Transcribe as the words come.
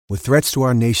With threats to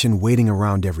our nation waiting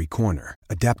around every corner,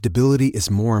 adaptability is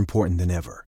more important than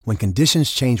ever. When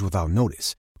conditions change without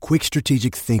notice, quick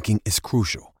strategic thinking is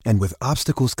crucial. And with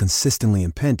obstacles consistently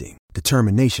impending,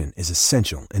 determination is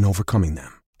essential in overcoming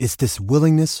them. It's this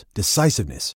willingness,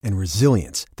 decisiveness, and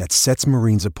resilience that sets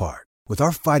Marines apart. With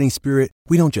our fighting spirit,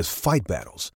 we don't just fight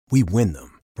battles, we win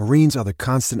them. Marines are the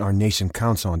constant our nation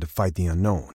counts on to fight the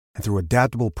unknown. And through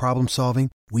adaptable problem solving,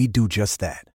 we do just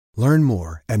that. Learn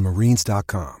more at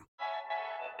marines.com.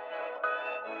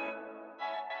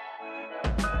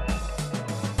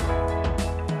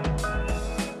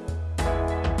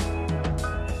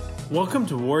 Welcome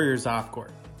to Warriors Off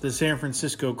Court, the San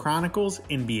Francisco Chronicle's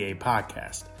NBA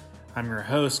podcast. I'm your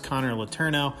host, Connor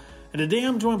Letourneau, and today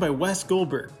I'm joined by Wes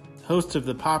Goldberg, host of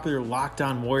the popular Locked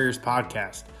On Warriors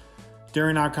podcast.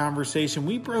 During our conversation,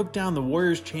 we broke down the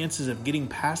Warriors' chances of getting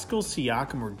Pascal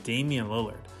Siakam or Damian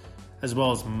Lillard, as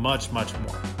well as much, much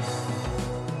more.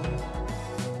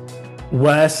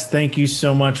 Wes, thank you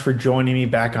so much for joining me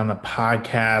back on the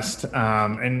podcast.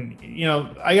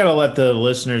 I got to let the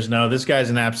listeners know this guy's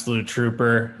an absolute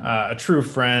trooper, a true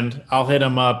friend. I'll hit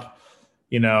him up,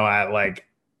 at like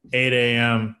 8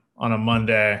 a.m. on a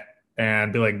Monday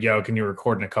and be like, yo, can you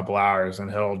record in a couple hours?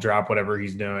 And he'll drop whatever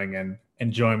he's doing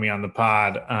and join me on the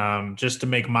pod just to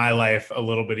make my life a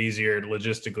little bit easier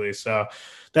logistically. So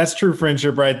that's true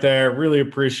friendship right there. Really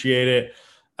appreciate it.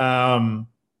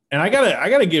 And I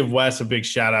gotta give Wes a big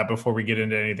shout out before we get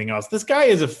into anything else. This guy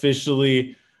is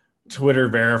officially Twitter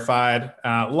verified.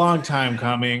 Long time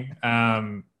coming.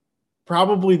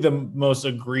 Probably the most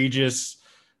egregious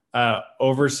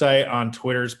oversight on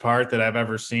Twitter's part that I've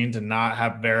ever seen to not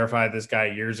have verified this guy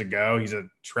years ago. He's a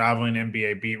traveling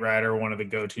NBA beat writer, one of the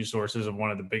go-to sources of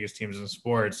one of the biggest teams in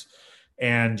sports,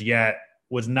 and yet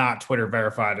was not Twitter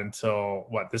verified until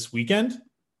this weekend?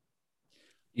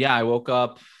 Yeah, I woke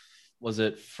up. Was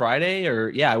it Friday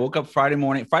I woke up Friday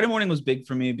morning. Friday morning was big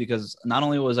for me because not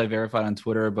only was I verified on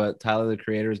Twitter, but Tyler, the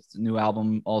Creator's new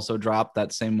album also dropped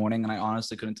that same morning. And I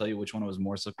honestly couldn't tell you which one I was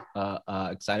more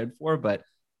excited for, but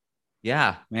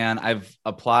yeah, man, I've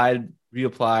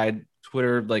reapplied.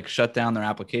 Twitter shut down their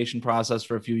application process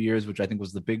for a few years, which I think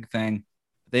was the big thing.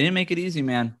 They didn't make it easy,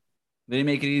 man. They didn't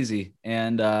make it easy.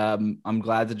 And I'm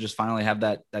glad to just finally have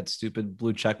that stupid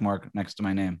blue check mark next to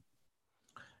my name.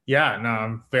 Yeah, no,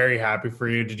 I'm very happy for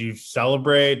you. Did you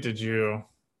celebrate? Did you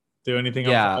do anything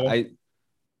else? Yeah,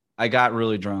 I got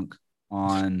really drunk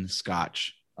on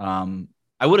scotch.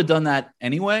 I would have done that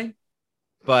anyway,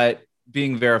 but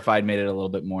being verified made it a little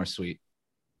bit more sweet.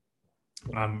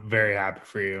 I'm very happy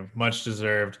for you. Much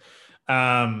deserved.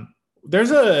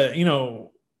 There's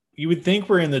you would think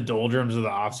we're in the doldrums of the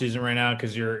offseason right now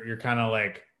because you're kind of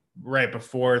like right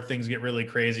before things get really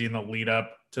crazy in the lead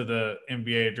up to the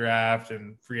NBA draft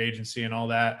and free agency and all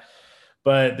that.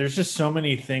 But there's just so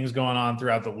many things going on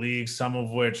throughout the league, some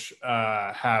of which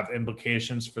have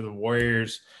implications for the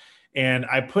Warriors. And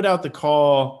I put out the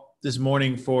call this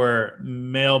morning for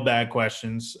mailbag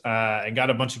questions and got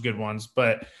a bunch of good ones.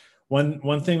 But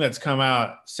one thing that's come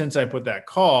out since I put that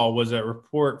call was a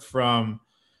report from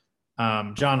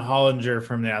John Hollinger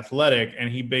from The Athletic,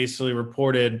 and he basically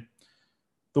reported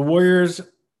the Warriors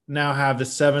now have the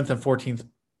 7th and 14th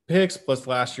picks plus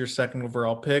last year's second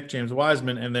overall pick, James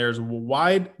Wiseman, and there's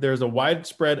a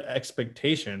widespread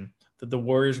expectation that the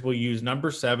Warriors will use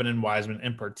number 7 and Wiseman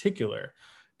in particular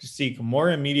to seek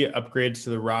more immediate upgrades to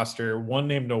the roster. One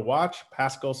name to watch,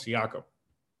 Pascal Siakam.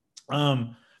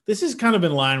 This is kind of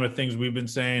in line with things we've been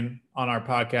saying on our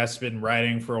podcast, been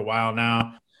writing for a while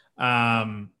now.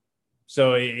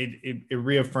 So it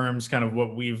reaffirms kind of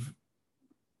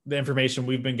the information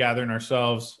we've been gathering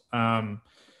ourselves,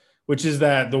 which is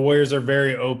that the Warriors are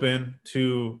very open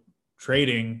to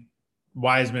trading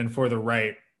Wiseman for the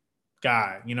right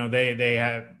guy.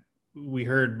 We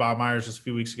heard Bob Myers just a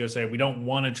few weeks ago say, we don't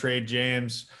want to trade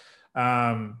James.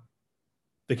 The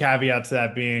caveat to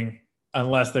that being,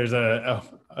 unless there's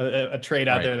a trade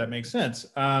out there that makes sense.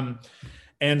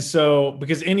 And so,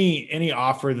 because any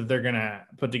offer that they're going to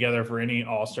put together for any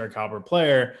all-star caliber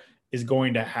player is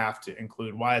going to have to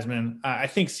include Wiseman. I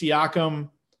think Siakam,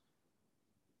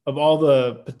 of all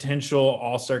the potential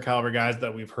all-star caliber guys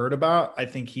that we've heard about, I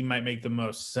think he might make the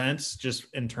most sense just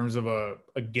in terms of a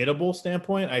gettable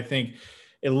standpoint. I think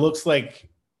it looks like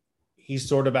he's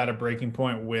sort of at a breaking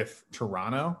point with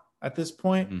Toronto at this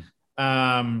point.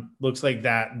 Looks like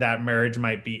that marriage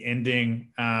might be ending.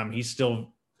 He's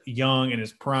still young in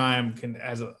his prime,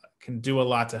 can do a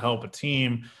lot to help a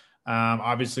team.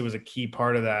 Obviously was a key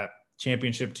part of that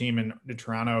championship team in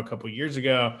Toronto a couple of years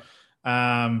ago.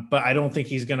 But I don't think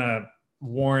he's going to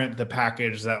warrant the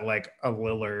package that like a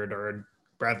Lillard or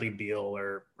Bradley Beal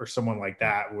or someone like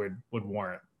that would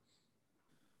warrant?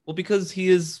 Well, because he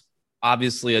is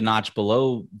obviously a notch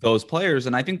below those players,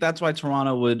 and I think that's why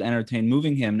Toronto would entertain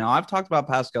moving him. Now, I've talked about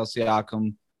Pascal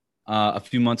Siakam a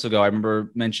few months ago. I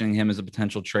remember mentioning him as a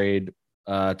potential trade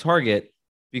target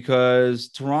because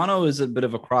Toronto is a bit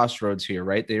of a crossroads here,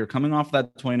 right? They are coming off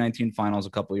that 2019 finals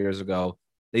a couple years ago.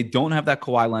 They don't have that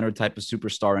Kawhi Leonard type of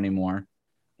superstar anymore.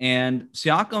 And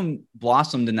Siakam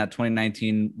blossomed in that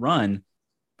 2019 run,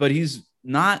 but he's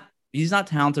not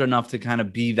talented enough to kind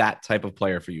of be that type of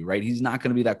player for you, right? He's not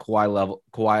going to be that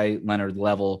Kawhi Leonard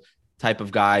level type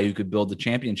of guy who could build the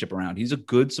championship around. He's a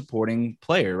good supporting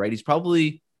player, right? He's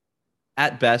probably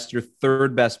at best your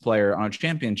third best player on a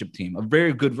championship team, a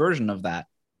very good version of that.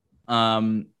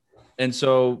 And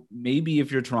so maybe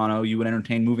if you're Toronto, you would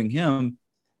entertain moving him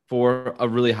for a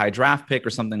really high draft pick or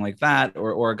something like that,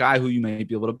 or a guy who you may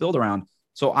be able to build around.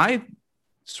 So I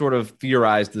sort of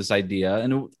theorized this idea,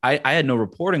 and I had no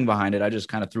reporting behind it. I just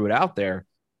kind of threw it out there.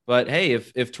 But hey,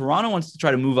 if Toronto wants to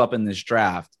try to move up in this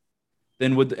draft,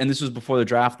 then and this was before the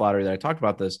draft lottery that I talked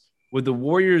about this, would the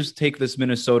Warriors take this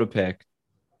Minnesota pick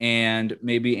and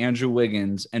maybe Andrew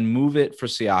Wiggins and move it for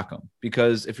Siakam?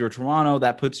 Because if you're Toronto,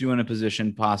 that puts you in a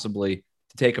position possibly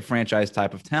to take a franchise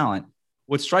type of talent.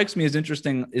 What strikes me as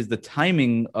interesting is the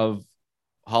timing of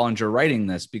Hollinger writing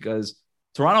this, because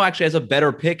Toronto actually has a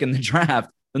better pick in the draft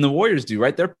than the Warriors do,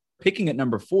 right? They're picking at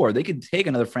number 4. They could take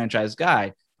another franchise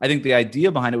guy. I think the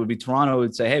idea behind it would be Toronto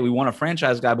would say, hey, we want a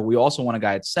franchise guy, but we also want a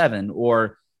guy at 7,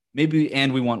 or maybe,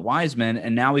 and we want Wiseman.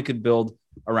 And now we could build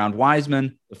around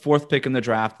Wiseman, the 4th pick in the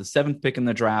draft, the 7th pick in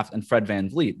the draft, and Fred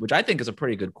VanVleet, which I think is a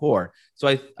pretty good core.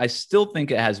 So I still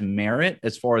think it has merit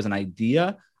as far as an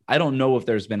idea. I don't know if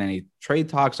there's been any trade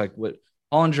talks like what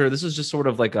Hollinger. This is just sort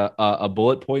of like a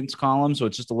bullet points column. So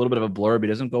it's just a little bit of a blurb. He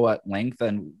doesn't go at length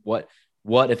and what,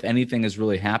 if anything, has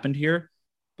really happened here.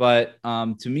 But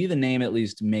to me, the name at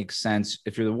least makes sense.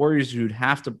 If you're the Warriors, you'd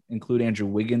have to include Andrew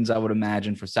Wiggins, I would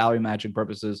imagine, for salary matching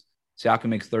purposes. Siakam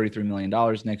makes $33 million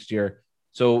next year.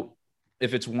 So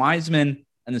if it's Wiseman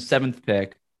and the 7th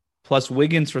pick plus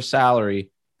Wiggins for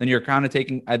salary, then you're kind of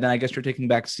taking, then I guess you're taking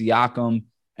back Siakam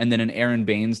and then an Aaron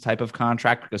Baines type of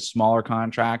contract, like a smaller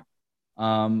contract.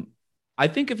 I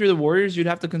think if you're the Warriors, you'd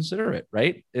have to consider it,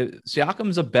 right?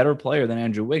 Siakam's a better player than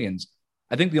Andrew Wiggins.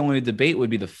 I think the only debate would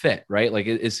be the fit, right? Like,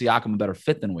 is Siakam a better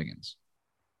fit than Wiggins?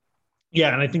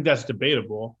 Yeah, and I think that's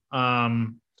debatable.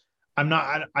 I'm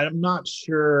not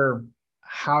sure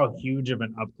how huge of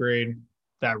an upgrade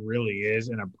that really is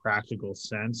in a practical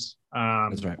sense.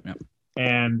 That's right. Yeah.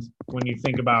 And when you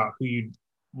think about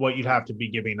what you'd have to be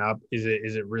giving up, is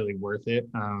it really worth it?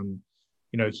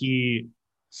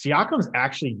 Siakam's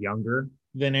actually younger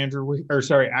than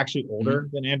actually older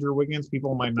than Andrew Wiggins.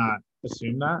 People might not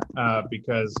assume that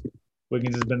because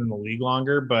Wiggins has been in the league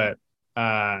longer, but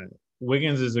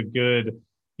Wiggins is a good,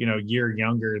 year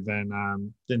younger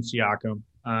than Siakam.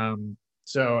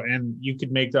 So, and you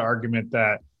could make the argument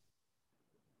that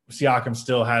Siakam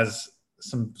still has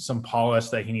some polish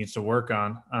that he needs to work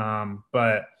on.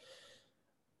 But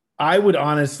I would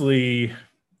honestly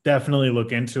definitely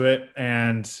look into it.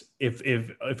 And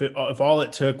if all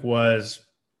it took was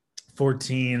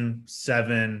 14,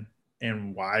 7,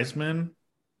 and Wiseman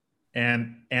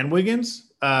and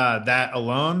Wiggins, that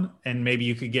alone, and maybe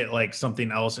you could get like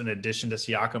something else in addition to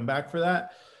Siakam back for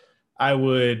that, I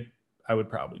would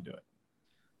probably do it.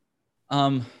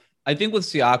 I think with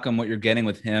Siakam, what you're getting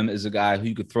with him is a guy who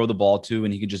you could throw the ball to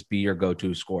and he could just be your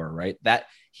go-to scorer, right? That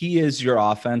he is your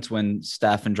offense when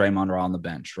Steph and Draymond are on the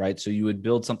bench, right? So you would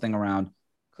build something around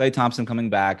Klay Thompson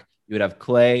coming back. You would have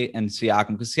Klay and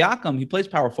Siakam, because Siakam, he plays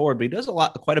power forward, but he does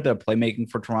quite a bit of playmaking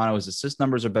for Toronto. His assist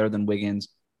numbers are better than Wiggins.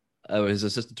 His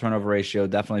assist to turnover ratio,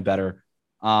 definitely better.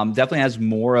 Definitely has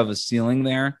more of a ceiling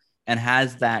there and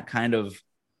has that kind of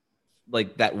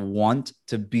like that want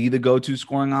to be the go-to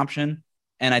scoring option.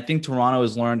 And I think Toronto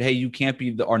has learned, hey, you can't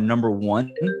be our number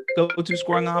 1 go-to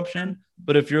scoring option.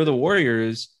 But if you're the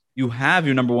Warriors, you have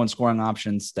your number 1 scoring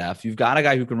option, Steph. You've got a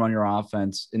guy who can run your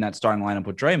offense in that starting lineup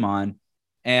with Draymond.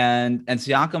 And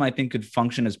Siakam, I think, could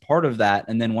function as part of that.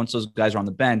 And then once those guys are on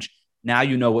the bench, now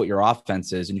you know what your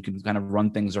offense is, and you can kind of run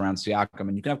things around Siakam.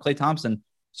 And you can have Klay Thompson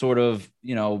sort of,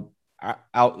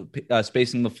 out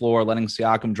spacing the floor, letting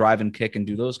Siakam drive and kick and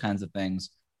do those kinds of things.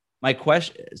 My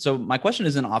question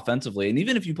isn't offensively. And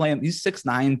even if you play him, he's 6'9",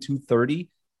 230.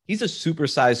 He's a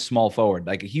supersized small forward.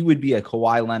 Like, he would be a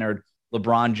Kawhi Leonard,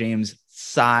 LeBron James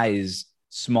size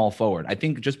small forward. I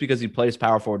think just because he plays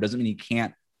power forward doesn't mean he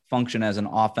can't function as an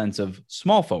offensive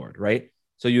small forward, right?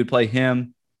 So you would play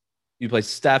him, you play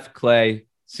Steph, Klay,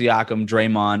 Siakam,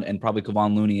 Draymond, and probably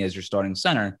Kevon Looney as your starting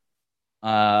center.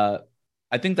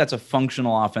 I think that's a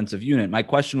functional offensive unit. My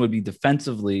question would be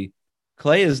defensively.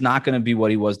 Clay is not going to be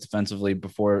what he was defensively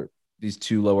before these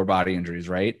two lower body injuries,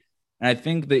 right? And I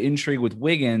think the intrigue with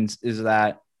Wiggins is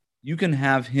that you can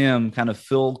have him kind of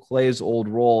fill Clay's old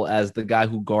role as the guy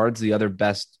who guards the other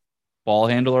best ball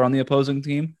handler on the opposing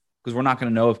team, because we're not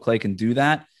going to know if Clay can do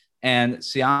that. And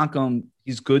Siakam,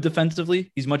 he's good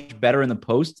defensively. He's much better in the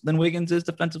post than Wiggins is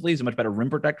defensively. He's a much better rim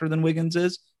protector than Wiggins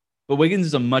is. But Wiggins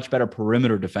is a much better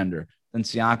perimeter defender than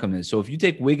Siakam is. So if you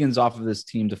take Wiggins off of this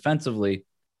team defensively,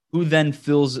 who then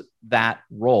fills that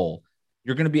role?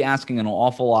 You're going to be asking an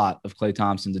awful lot of Klay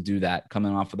Thompson to do that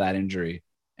coming off of that injury.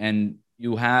 And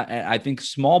I think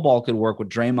small ball could work with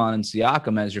Draymond and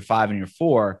Siakam as your 5 and your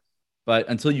 4. But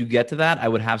until you get to that, I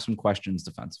would have some questions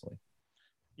defensively.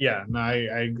 Yeah, no, I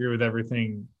agree with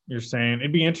everything you're saying.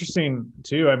 It'd be interesting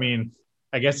too. I mean,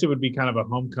 I guess it would be kind of a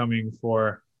homecoming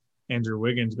for Andrew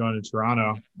Wiggins going to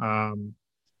Toronto. I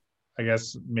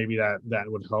guess maybe that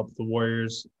would help the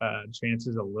Warriors'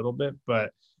 chances a little bit,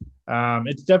 but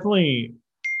it's definitely.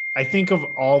 I think of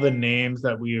all the names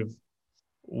that we've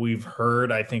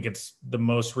heard, I think it's the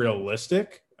most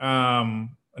realistic in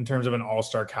terms of an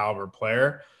all-star caliber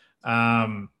player.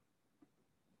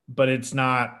 But it's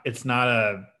not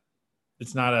a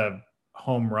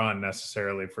home run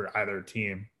necessarily for either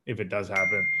team if it does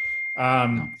happen.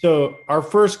 So our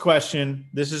first question,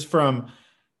 this is from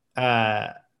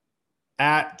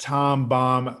at Tom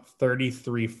Bomb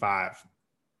 33.5.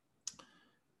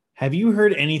 Have you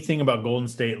heard anything about Golden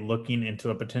State looking into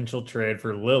a potential trade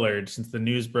for Lillard since the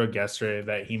news broke yesterday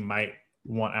that he might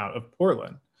want out of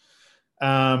Portland?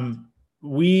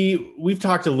 We've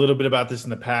talked a little bit about this in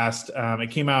the past.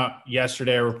 It came out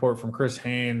yesterday, a report from Chris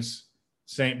Haynes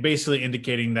basically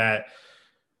indicating that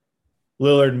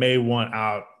Lillard may want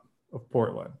out of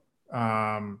Portland.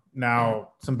 Now,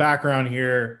 some background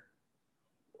here.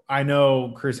 I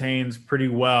know Chris Haynes pretty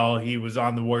well. He was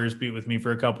on the Warriors beat with me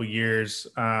for a couple years.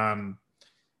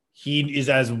 He is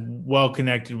as well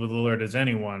connected with Lillard as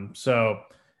anyone. So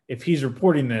if he's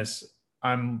reporting this,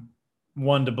 I'm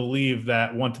want to believe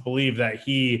that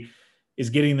he is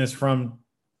getting this from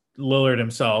Lillard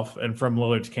himself and from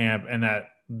Lillard's camp, and that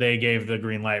they gave the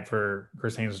green light for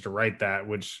Chris Haynes to write that,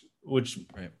 which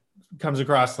right. Comes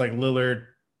across like Lillard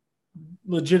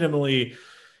legitimately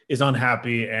is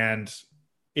unhappy and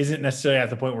isn't necessarily at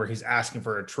the point where he's asking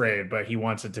for a trade, but he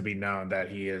wants it to be known that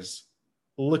he is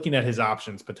looking at his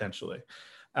options potentially.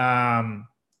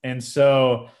 And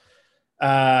so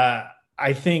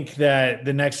I think that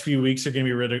the next few weeks are going to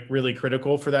be really, really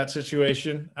critical for that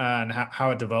situation and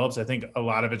how it develops. I think a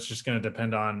lot of it's just going to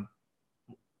depend on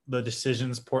the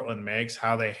decisions Portland makes,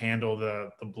 how they handle the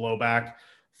blowback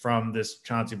from this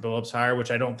Chauncey Billups hire, which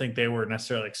I don't think they were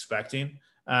necessarily expecting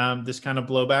this kind of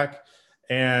blowback,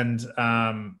 and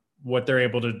what they're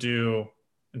able to do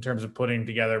in terms of putting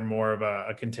together more of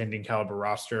a contending caliber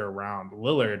roster around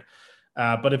Lillard.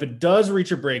 But if it does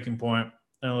reach a breaking point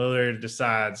and Lillard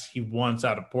decides he wants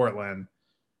out of Portland,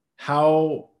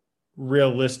 how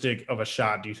realistic of a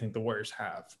shot do you think the Warriors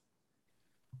have?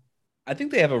 I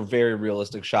think they have a very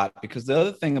realistic shot, because the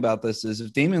other thing about this is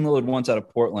if Damian Lillard wants out of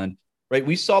Portland, right?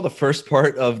 We saw the first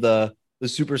part of the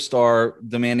superstar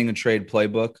demanding a trade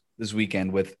playbook this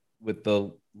weekend with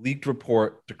the leaked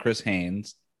report to Chris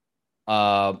Haynes,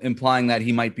 implying that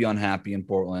he might be unhappy in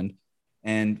Portland.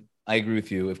 And I agree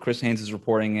with you. If Chris Haynes is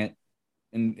reporting it,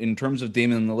 in terms of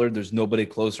Damian Lillard, there's nobody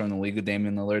closer in the league of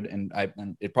Damian Lillard, and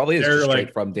it probably is just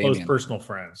straight from Damian. Close personal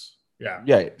friends. Yeah.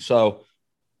 Yeah. So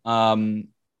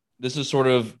this is sort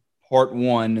of part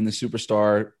one in the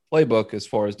superstar playbook as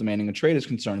far as demanding a trade is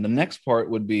concerned. The next part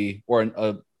would be, or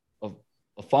a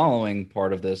following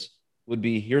part of this would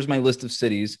be, here's my list of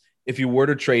cities. If you were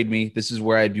to trade me, this is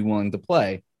where I'd be willing to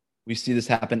play. We see this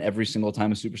happen every single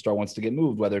time a superstar wants to get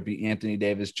moved, whether it be Anthony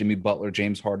Davis, Jimmy Butler,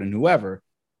 James Harden, whoever.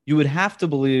 You would have to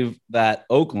believe that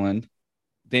Oakland,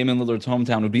 Damian Lillard's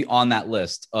hometown, would be on that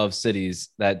list of cities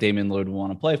that Damian Lillard would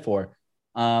want to play for.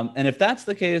 And if that's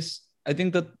the case, I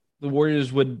think that the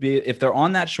Warriors would be, if they're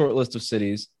on that short list of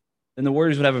cities, then the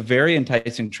Warriors would have a very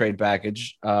enticing trade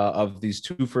package of these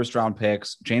 2 first-round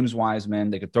picks, James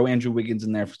Wiseman. They could throw Andrew Wiggins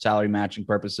in there for salary matching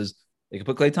purposes. They could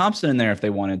put Klay Thompson in there if they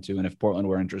wanted to, and if Portland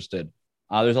were interested.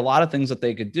 There's a lot of things that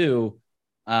they could do.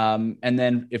 And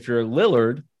then if you're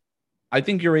Lillard, I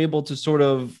think you're able to sort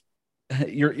of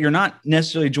you're not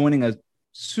necessarily joining a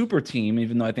super team,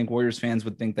 even though I think Warriors fans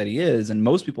would think that he is, and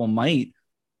most people might.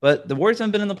 But the Warriors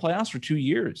haven't been in the playoffs for 2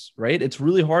 years, right? It's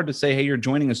really hard to say, hey, you're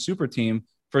joining a super team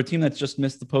for a team that's just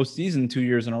missed the postseason 2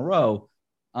 years in a row.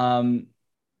 And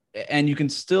you can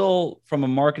still, from a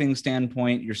marketing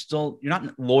standpoint, you're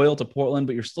not loyal to Portland,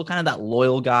 but you're still kind of that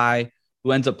loyal guy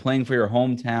who ends up playing for your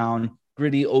hometown,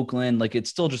 gritty Oakland. Like, it's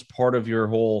still just part of your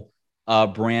whole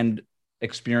brand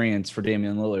experience for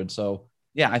Damian Lillard. So,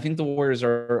 yeah, I think the Warriors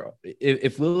are,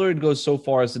 if Lillard goes so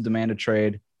far as to demand a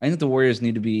trade, I think the Warriors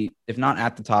need to be, if not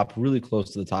at the top, really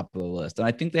close to the top of the list. And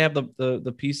I think they have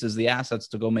the pieces, the assets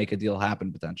to go make a deal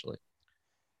happen potentially.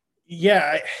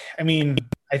 Yeah, I mean,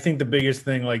 I think the biggest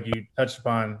thing, like you touched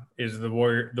upon, is the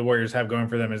Warriors have going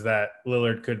for them is that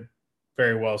Lillard could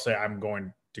very well say, "I'm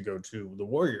going to go to the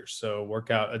Warriors," so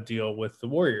work out a deal with the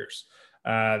Warriors.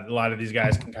 A lot of these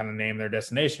guys can kind of name their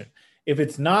destination. If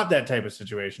it's not that type of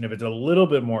situation, if it's a little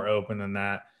bit more open than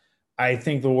that, I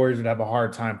think the Warriors would have a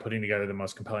hard time putting together the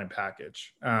most compelling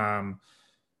package.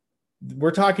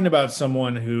 We're talking about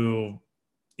someone who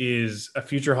is a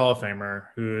future Hall of Famer,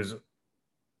 who's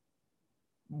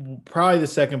probably the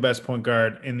second best point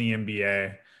guard in the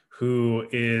NBA, who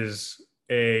is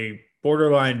a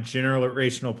borderline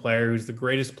generational player, who's the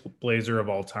greatest Blazer of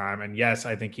all time. And yes,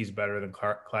 I think he's better than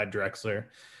Clyde Drexler.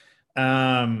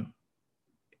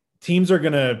 Teams are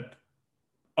going to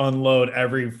unload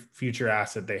every future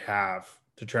asset they have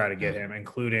to try to get him,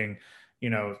 including,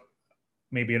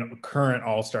 maybe a current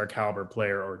all-star caliber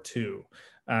player or two.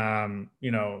 Some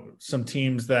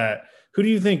teams who do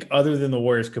you think other than the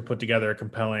Warriors could put together a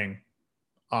compelling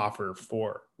offer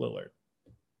for Lillard?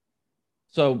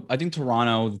 So I think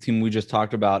Toronto, the team we just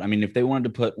talked about, I mean, if they wanted to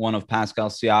put one of Pascal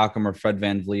Siakam or Fred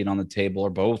VanVleet on the table or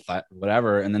both,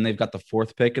 whatever, and then they've got the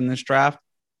 4th pick in this draft.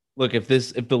 Look, if the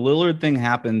Lillard thing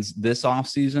happens this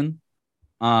offseason,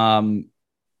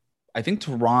 I think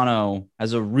Toronto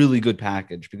has a really good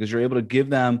package because you're able to give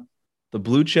them the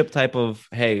blue chip type of,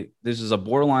 hey, this is a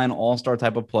borderline all-star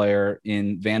type of player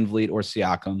in VanVleet or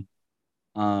Siakam.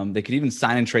 They could even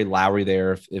sign and trade Lowry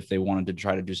there if they wanted to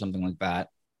try to do something like that.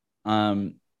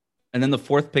 And then the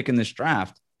 4th pick in this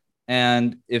draft.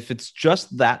 And if it's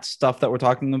just that stuff that we're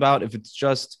talking about, if it's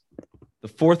just the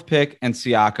 4th pick and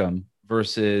Siakam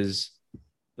versus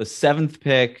the 7th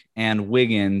pick and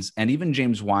Wiggins and even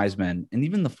James Wiseman and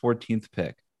even the 14th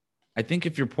pick, I think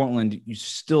if you're Portland, you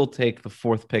still take the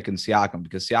 4th pick in Siakam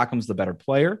because Siakam's the better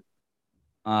player.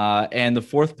 And the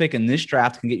 4th pick in this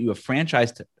draft can get you a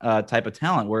franchise type of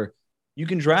talent where you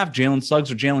can draft Jalen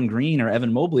Suggs or Jalen Green or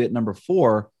Evan Mobley at number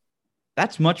 4.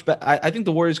 That's much better. I think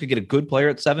the Warriors could get a good player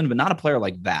at 7, but not a player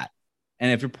like that.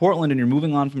 And if you're Portland and you're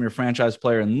moving on from your franchise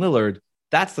player in Lillard,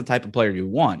 that's the type of player you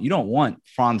want. You don't want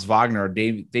Franz Wagner or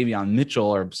Davion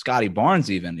Mitchell or Scotty Barnes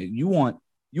even. You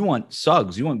want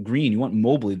Suggs, you want Green, you want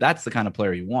Mobley. That's the kind of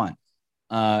player you want.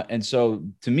 And so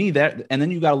to me and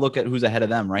then you got to look at who's ahead of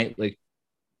them, right? Like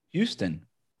Houston,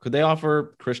 could they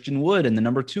offer Christian Wood in the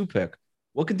number 2 pick?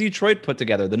 What could Detroit put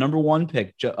together? The number 1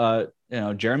 pick,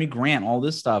 Jeremy Grant, all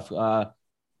this stuff.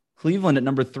 Cleveland at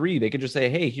number 3, they could just say,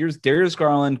 hey, here's Darius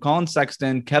Garland, Colin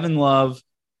Sexton, Kevin Love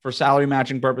for salary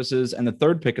matching purposes, and the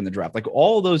 3rd pick in the draft. Like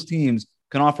all of those teams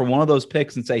can offer one of those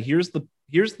picks and say, here's the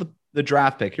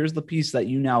draft pick. Here's the piece that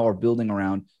you now are building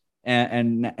around.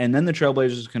 And then the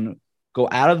Trailblazers can go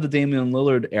out of the Damian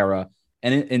Lillard era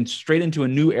and straight into a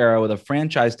new era with a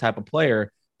franchise type of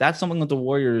player. That's something that the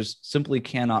Warriors simply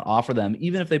cannot offer them,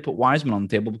 even if they put Wiseman on the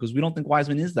table, because we don't think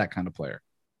Wiseman is that kind of player.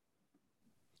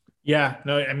 Yeah,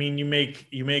 no, I mean, you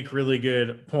make really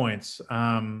good points.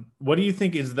 What do you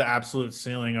think is the absolute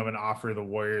ceiling of an offer the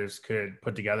Warriors could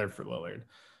put together for Lillard?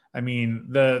 I mean,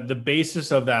 the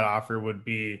basis of that offer would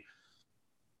be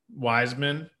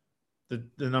Wiseman, the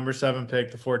number 7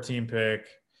 pick, the 14 pick,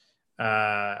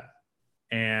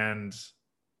 and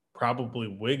probably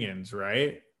Wiggins,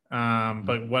 right?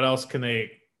 But what else can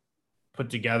they put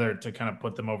together to kind of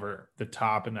put them over the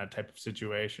top in that type of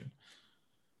situation?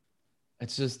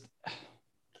 It's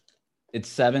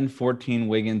 7, 14,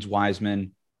 Wiggins,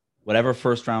 Wiseman, whatever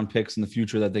first round picks in the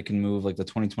future that they can move, like the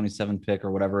 2027 pick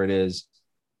or whatever it is.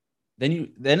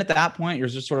 Then at that point, you're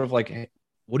just sort of like, hey,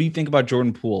 what do you think about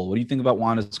Jordan Poole? What do you think about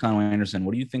Wanda Scott-Anderson?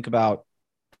 What do you think about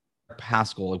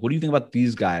Pascal? Like, what do you think about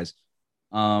these guys?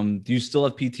 Do you still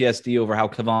have PTSD over how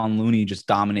Kevon Looney just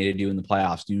dominated you in the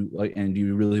playoffs? Do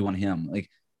you really want him? Like,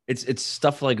 it's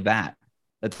stuff like that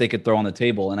they could throw on the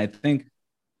table. And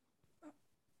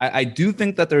I do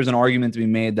think that there's an argument to be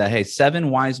made that, hey, 7,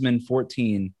 Wiseman,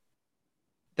 14,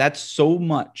 that's so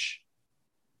much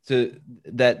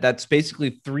that's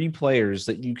basically 3 players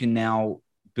that you can now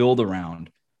build around.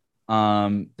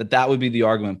 That would be the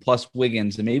argument, plus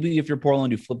Wiggins. And maybe if you're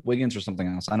Portland, you flip Wiggins or something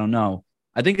else. I don't know.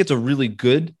 I think it's a really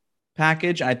good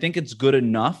package. I think it's good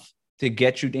enough to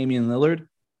get you Damian Lillard.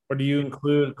 Or do you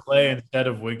include Clay instead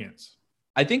of Wiggins?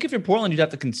 I think if you're Portland, you'd have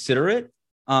to consider it.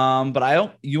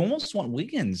 But you almost want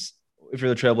Wiggins if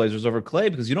you're the Trailblazers over Clay,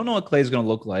 because you don't know what Clay is going to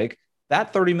look like.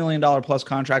 that $30 million plus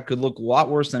contract could look a lot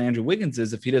worse than Andrew Wiggins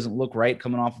is if he doesn't look right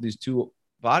coming off of these two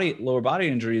lower body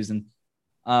injuries. And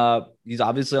he's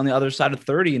obviously on the other side of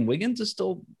 30, and Wiggins is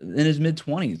still in his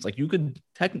mid-20s. Like you could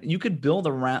build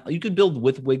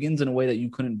with Wiggins in a way that you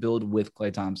couldn't build with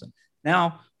Klay Thompson.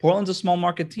 Now, Portland's a small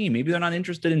market team. Maybe they're not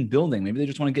interested in building. Maybe they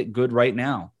just want to get good right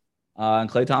now. And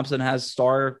Klay Thompson has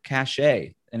star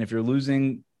cachet. And if you're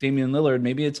losing Damian Lillard,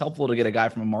 maybe it's helpful to get a guy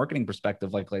from a marketing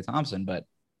perspective like Klay Thompson. But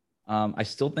I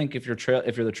still think if you're the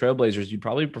Trailblazers, you'd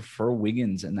probably prefer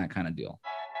Wiggins in that kind of deal.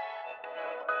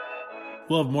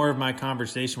 We'll have more of my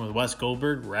conversation with Wes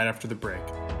Goldberg right after the break.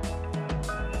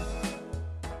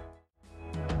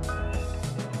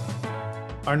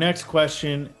 Our next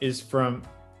question is from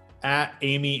at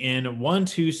Amy in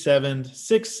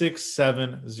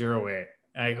 127-66708.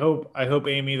 I hope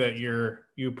Amy that you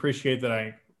appreciate that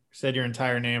I said your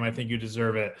entire name. I think you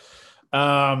deserve it.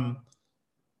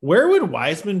 Where would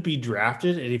Wiseman be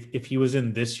drafted if he was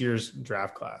in this year's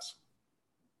draft class?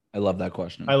 I love that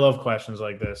question. I love questions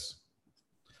like this.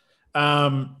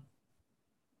 I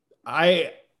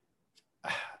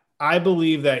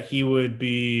believe that he would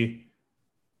be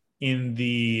in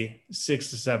the 6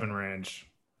 to 7 range.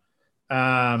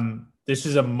 This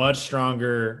is a much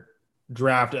stronger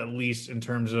draft, at least in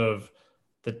terms of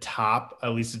the top. At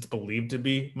least it's believed to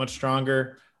be much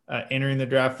stronger entering the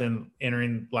draft than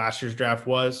entering last year's draft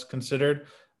was considered.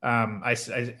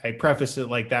 I preface it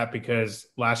like that because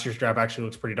last year's draft actually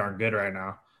looks pretty darn good right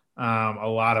now. A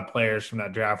lot of players from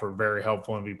that draft were very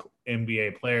helpful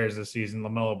NBA players this season.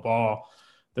 LaMelo Ball,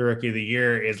 the rookie of the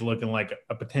year, is looking like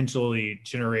a potentially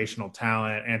generational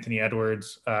talent. Anthony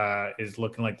Edwards is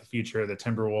looking like the future of the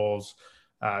Timberwolves.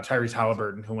 Tyrese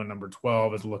Halliburton, who went number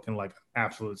 12, is looking like an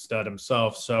absolute stud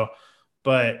himself.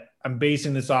 But I'm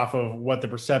basing this off of what the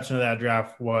perception of that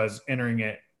draft was entering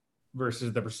it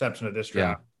versus the perception of this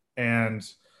draft. Yeah. And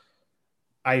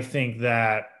I think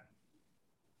that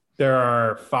there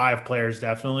are 5 players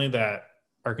definitely that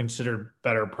are considered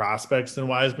better prospects than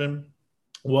Wiseman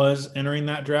was entering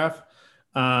that draft.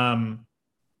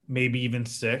 Maybe even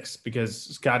 6,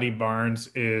 because Scotty Barnes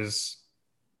is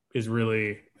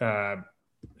really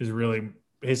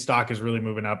his stock is really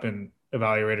moving up in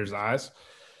evaluators' eyes.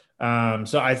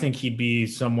 So I think he'd be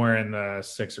somewhere in the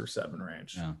 6 or 7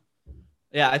 range.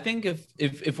 Yeah, I think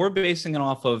if we're basing it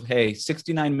off of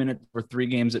 69 minutes for 3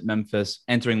 games at Memphis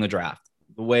entering the draft,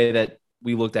 the way that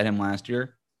we looked at him last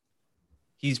year,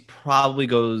 he's probably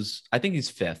goes. I think he's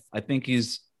 5th. I think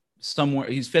he's somewhere.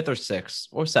 He's 5th or 6th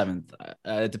or 7th,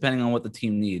 depending on what the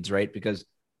team needs, right? Because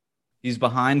he's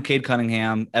behind Cade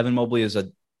Cunningham. Evan Mobley is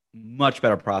a much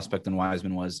better prospect than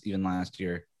Wiseman was even last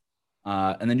year.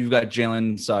 And then you've got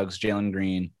Jalen Suggs, Jalen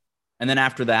Green. And then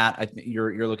after that, I think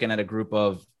you're looking at a group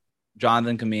of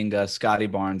Jonathan Kuminga, Scotty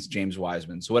Barnes, James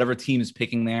Wiseman. So whatever team is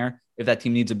picking there, if that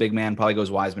team needs a big man, probably goes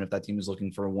Wiseman. If that team is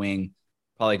looking for a wing,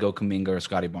 probably go Kuminga or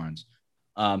Scotty Barnes.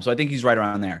 So I think he's right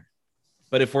around there.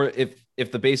 But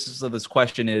if the basis of this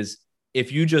question is,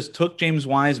 if you just took James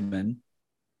Wiseman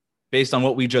based on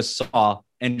what we just saw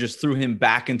and just threw him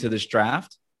back into this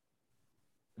draft,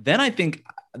 then I think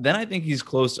he's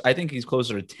close. I think he's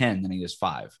closer to 10 than he is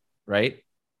 5, right?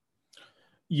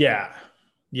 Yeah.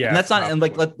 And that's not, and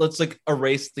like, let's like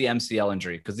erase the MCL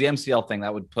injury, because the MCL thing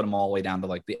that would put him all the way down to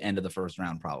like the end of the first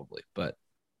round probably. But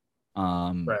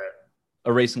right.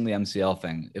 Erasing the MCL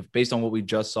thing, if based on what we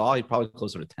just saw, he's probably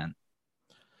closer to 10.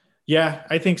 Yeah,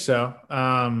 I think so.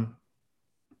 I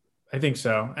think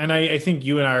so. And I think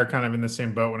you and I are kind of in the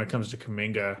same boat when it comes to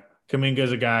Kuminga. Kuminga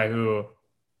is a guy who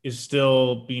is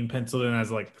still being penciled in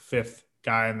as like the 5th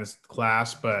guy in this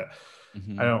class, but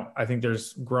I think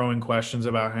there's growing questions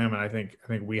about him, and I think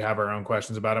we have our own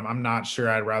questions about him. I'm not sure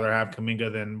I'd rather have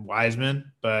Kuminga than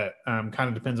Wiseman, but kind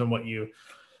of depends on what you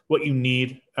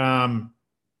need.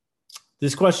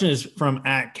 This question is from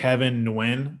at Kevin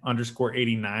Nguyen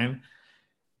 _89.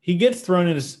 He gets thrown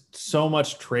into so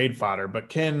much trade fodder, but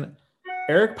can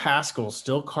Eric Pascal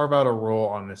still carve out a role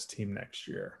on this team next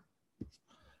year?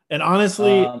 And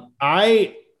honestly,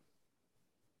 I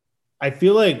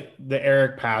feel like the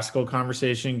Eric Pascal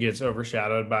conversation gets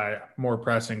overshadowed by more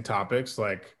pressing topics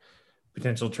like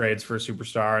potential trades for a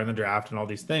superstar in the draft and all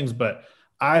these things. But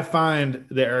I find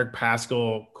the Eric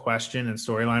Pascal question and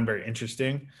storyline very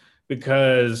interesting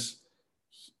because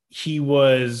he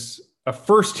was a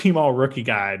first-team all-rookie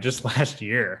guy just last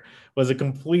year, was a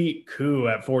complete coup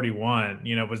at 41,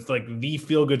 was like the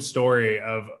feel-good story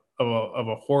of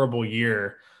a horrible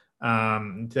year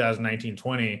in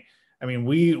 2019-20. I mean,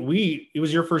 it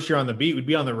was your first year on the beat. We'd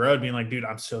be on the road being like, dude,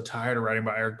 I'm so tired of writing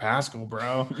about Eric Pascal,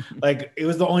 bro. Like, it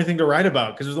was the only thing to write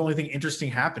about because it was the only thing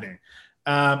interesting happening.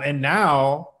 And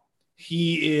now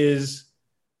his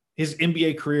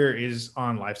NBA career is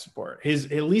on life support.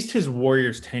 At least his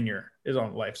Warriors tenure is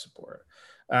on life support.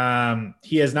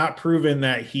 He has not proven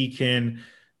that he can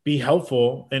be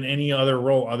helpful in any other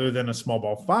role other than a small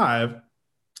ball five,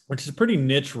 which is a pretty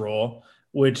niche role,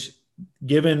 which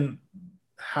given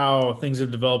how things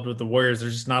have developed with the Warriors,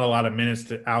 there's just not a lot of minutes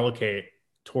to allocate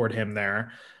toward him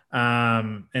there.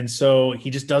 And so he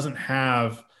just doesn't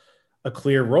have a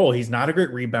clear role. He's not a great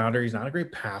rebounder. He's not a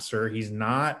great passer. He's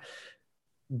not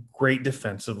great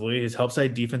defensively. His help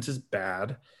side defense is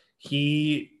bad.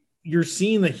 You're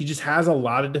seeing that he just has a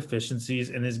lot of deficiencies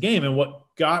in his game. And what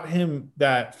got him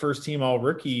that first team all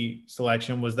rookie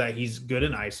selection was that he's good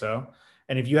in ISO.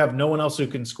 And if you have no one else who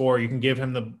can score, you can give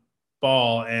him the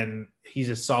ball and he's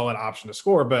a solid option to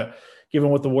score. But given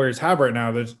what the Warriors have right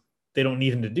now, they don't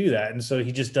need him to do that. And so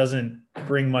he just doesn't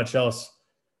bring much else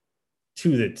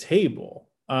to the table.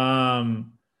 But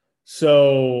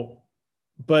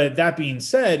that being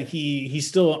said, he's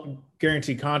still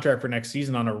guaranteed contract for next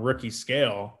season on a rookie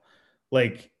scale.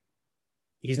 Like,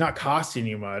 he's not costing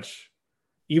you much.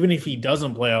 Even if he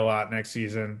doesn't play a lot next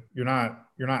season, you're not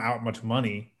out much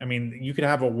money. I mean, you could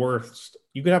have a worse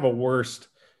 13th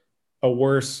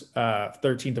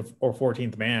or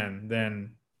 14th man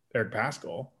than Eric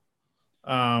Pascal.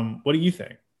 What do you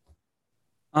think?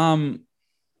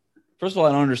 First of all,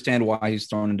 I don't understand why he's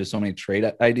thrown into so many trade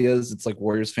ideas. It's like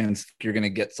Warriors fans think you're going to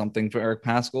get something for Eric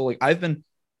Pascal. Like I've been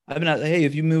at, hey,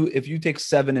 if you take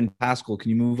 7 in Pascal, can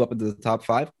you move up into the top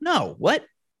 5? No, what?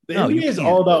 The NBA is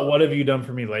all about what have you done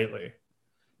for me lately.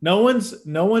 No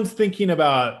one's thinking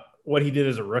about what he did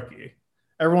as a rookie.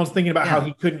 Everyone's thinking about how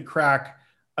he couldn't crack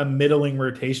a middling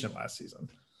rotation last season.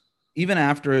 Even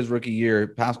after his rookie year,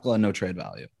 Pascal had no trade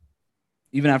value.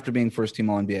 Even after being first team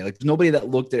all NBA, like there's nobody that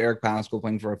looked at Eric Pascal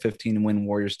playing for a 15-win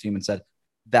Warriors team and said,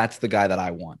 that's the guy that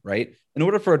I want, right? In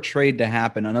order for a trade to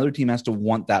happen, another team has to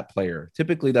want that player.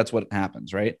 Typically that's what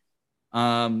happens, right?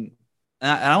 And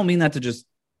I don't mean that to just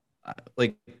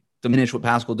like diminish what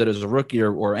Pascal did as a rookie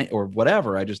or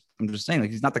whatever. I'm just saying,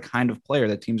 like, he's not the kind of player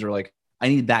that teams are like, I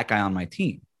need that guy on my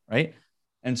team, right?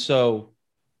 And so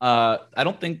I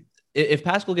don't think if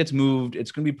Pascal gets moved,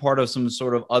 it's going to be part of some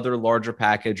sort of other larger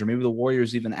package, or maybe the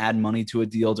Warriors even add money to a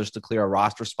deal just to clear a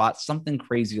roster spot, something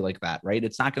crazy like that, right?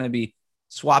 It's not going to be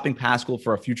swapping Pascal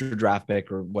for a future draft pick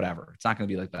or whatever. It's not going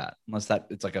to be like that unless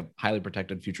it's like a highly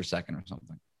protected future second or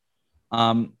something.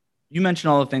 You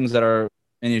mentioned all the things that are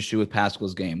an issue with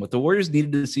Pascal's game. What the Warriors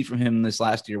needed to see from him this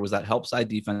last year was that help side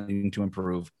defense needing to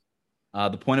improve.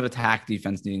 The point of attack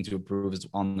defense needing to improve is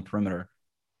on the perimeter,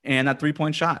 and that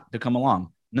 3-point shot to come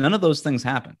along. None of those things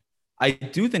happened. I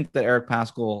do think that Eric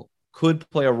Pascal could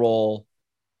play a role,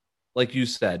 like you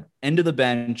said, end of the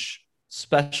bench,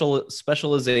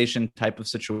 specialization type of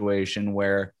situation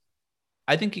where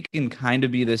I think he can kind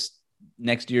of be this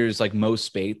next year's like Mo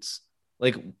Spates.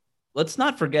 Like, let's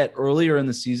not forget earlier in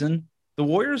the season, the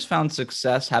Warriors found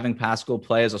success having Pascal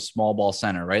play as a small ball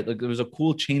center, right? Like, there was a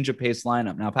cool change of pace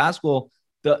lineup. Now, Pascal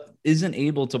isn't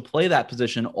able to play that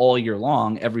position all year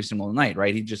long, every single night,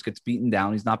 right? He just gets beaten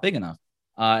down. He's not big enough.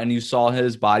 And you saw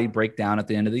his body break down at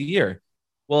the end of the year.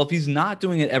 Well, if he's not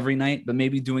doing it every night, but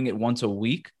maybe doing it once a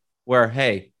week where,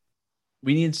 hey,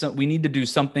 we need to do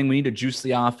something. We need to juice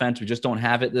the offense. We just don't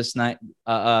have it this night,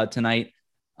 tonight.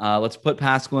 Let's put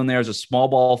Pascal in there as a small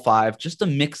ball 5, just to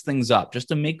mix things up, just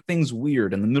to make things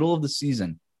weird in the middle of the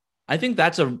season. I think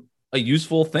that's a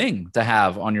useful thing to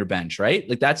have on your bench, right?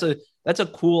 Like that's a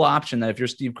cool option that if you're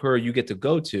Steve Kerr, you get to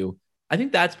go to. I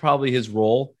think that's probably his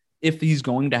role if he's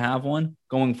going to have one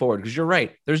going forward. Because you're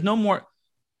right. There's no more.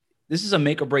 This is a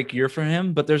make or break year for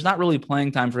him, but there's not really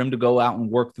playing time for him to go out and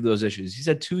work through those issues. He's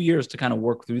had 2 years to kind of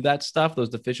work through that stuff, those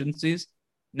deficiencies.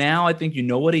 Now I think you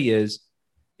know what he is.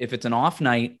 If it's an off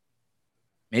night,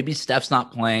 maybe Steph's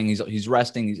not playing, he's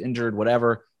resting, he's injured,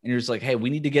 whatever. And you're just like, hey, we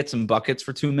need to get some buckets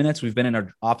for 2 minutes. We've been in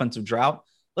an offensive drought.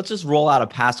 Let's just roll out a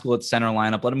Pascal at center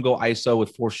lineup. Let him go ISO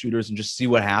with 4 shooters and just see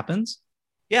what happens.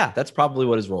 Yeah, that's probably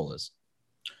what his role is.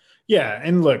 Yeah,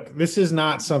 and look, this is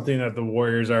not something that the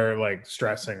Warriors are like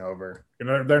stressing over. You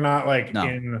know, they're not like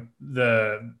in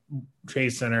the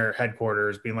Chase Center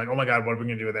headquarters being like, "Oh my God, what are we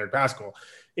going to do with Eric Pascal?"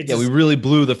 We really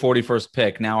blew the 41st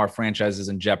pick. Now our franchise is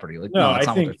in jeopardy. Like, no, that's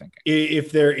not what they're thinking.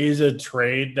 If there is a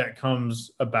trade that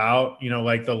comes about, you know,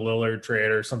 like the Lillard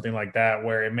trade or something like that,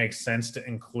 where it makes sense to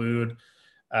include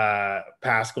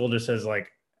Pascal just as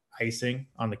like icing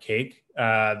on the cake,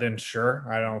 then sure.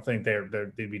 I don't think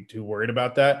they'd be too worried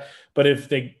about that. But if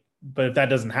that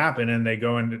doesn't happen and they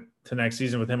go into next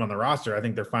season with him on the roster, I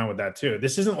think they're fine with that too.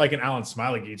 This isn't like an Alan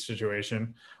Smiley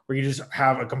situation where you just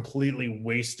have a completely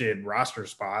wasted roster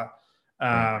spot.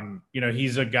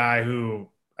 He's a guy who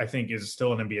I think is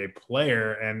still an NBA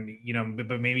player, and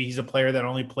but maybe he's a player that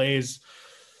only plays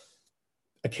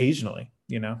occasionally.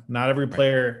 Not every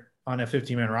player on a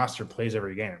 15-man roster plays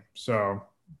every game, so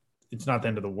it's not the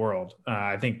end of the world.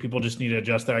 I think people just need to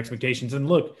adjust their expectations. And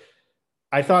look,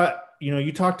 I thought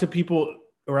you talked to people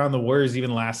around the Warriors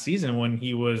even last season when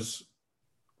he was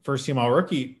first team all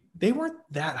rookie, they weren't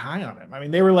that high on him. I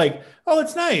mean, they were like, "Oh,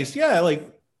 it's nice, yeah, like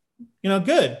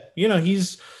good.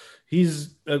 He's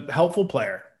a helpful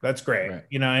player. That's great." Right.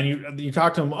 And you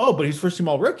talk to him, "Oh, but he's first team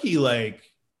all rookie. Like,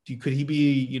 could he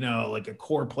be, like a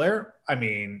core player?" I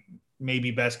mean,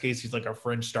 maybe best case he's like a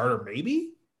fringe starter,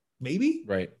 maybe,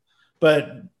 right.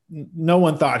 But no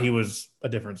one thought he was a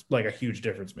huge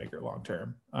difference maker long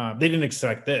term. They didn't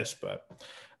expect this, but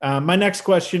my next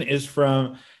question is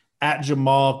from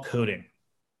 @Jamal Coding.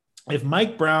 If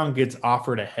Mike Brown gets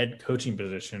offered a head coaching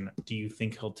position, do you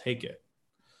think he'll take it?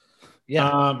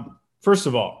 Yeah. First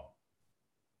of all,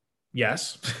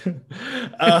 yes.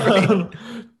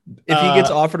 If he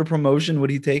gets offered a promotion, would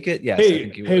he take it? Yes.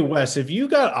 Hey, Wes, if you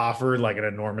got offered like an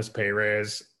enormous pay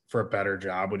raise for a better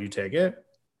job, would you take it?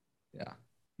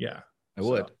 Yeah, I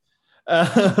would.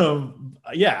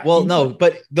 Yeah. Well, no,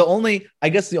 but the only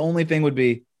thing would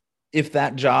be if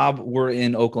that job were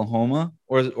in Oklahoma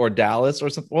or Dallas or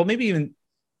something. Well, maybe even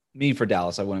me for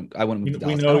Dallas. I wouldn't move to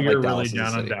Dallas. We know you're really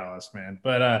down on Dallas, man.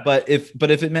 But if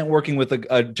it meant working with a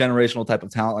generational type of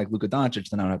talent like Luka Doncic,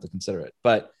 then I would have to consider it.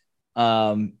 But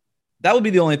that would be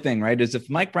the only thing, right? Is if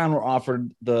Mike Brown were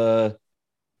offered the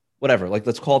whatever, like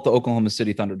let's call it the Oklahoma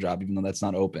City Thunder job, even though that's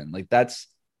not open. Like that's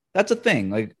a thing.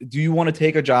 Like, do you want to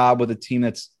take a job with a team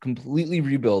that's completely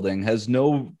rebuilding, has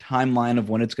no timeline of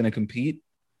when it's going to compete?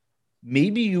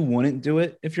 Maybe you wouldn't do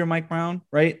it if you're Mike Brown,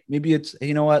 right? Maybe it's, hey,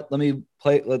 you know what? Let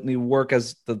me work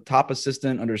as the top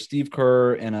assistant under Steve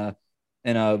Kerr in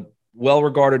a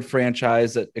well-regarded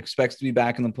franchise that expects to be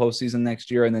back in the postseason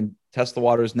next year and then test the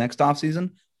waters next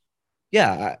offseason.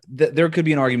 Yeah, there could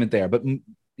be an argument there, but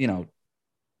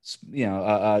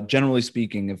generally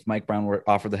speaking, if Mike Brown were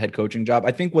offered the head coaching job,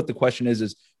 I think what the question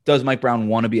is does Mike Brown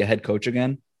want to be a head coach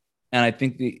again? And I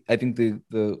think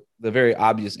the very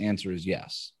obvious answer is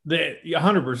yes.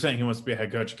 100% he wants to be a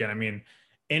head coach again. I mean,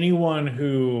 anyone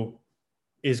who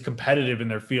is competitive in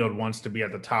their field wants to be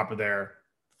at the top of their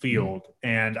field. Mm-hmm.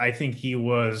 And I think he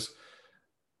was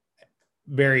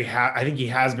I think he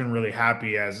has been really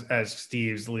happy as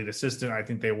Steve's lead assistant. I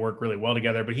think they work really well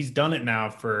together, but he's done it now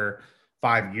for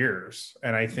 5 years.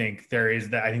 And I think I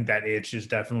think that itch is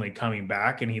definitely coming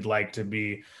back and he'd like to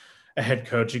be a head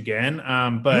coach again.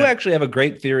 But you actually have a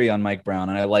great theory on Mike Brown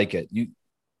and I like it.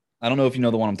 I don't know if you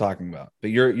know the one I'm talking about,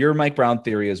 but your Mike Brown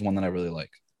theory is one that I really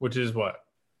like. Which is what?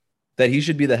 That he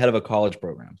should be the head of a college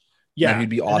program. Yeah. He'd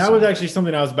be awesome. And that was actually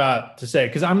something I was about to say,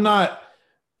 because I'm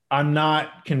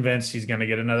not convinced he's going to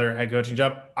get another head coaching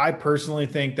job. I personally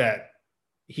think that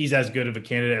he's as good of a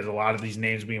candidate as a lot of these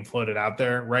names being floated out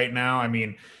there right now. I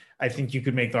mean, I think you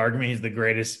could make the argument he's the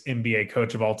greatest NBA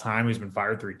coach of all time who's been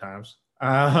fired 3 times.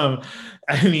 I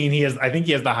think he has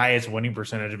the highest winning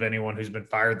percentage of anyone who's been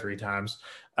fired 3 times.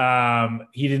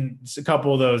 He didn't, a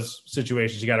couple of those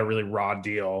situations, he got a really raw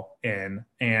deal in,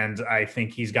 and I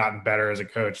think he's gotten better as a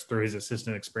coach through his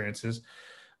assistant experiences.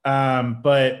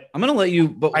 But I'm going to let you,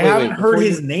 but I haven't heard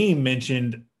his name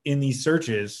mentioned in these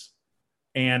searches,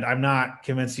 and I'm not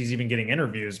convinced he's even getting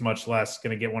interviews, much less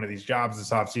going to get one of these jobs this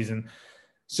offseason.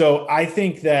 So I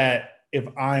think that if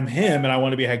I'm him and I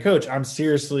want to be a head coach, I'm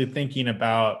seriously thinking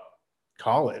about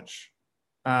college.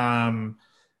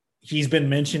 He's been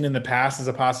mentioned in the past as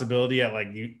a possibility at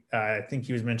I think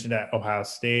he was mentioned at Ohio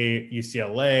State,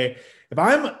 UCLA. If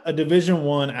I'm a Division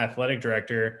I athletic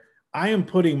director, I am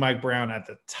putting Mike Brown at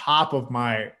the top of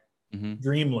my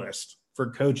dream list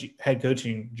for head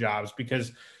coaching jobs,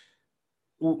 because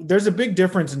there's a big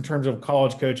difference in terms of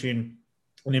college coaching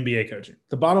and NBA coaching.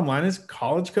 The bottom line is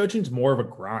college coaching is more of a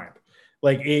grind.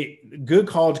 Like good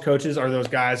college coaches are those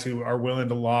guys who are willing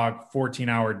to log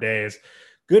 14-hour days.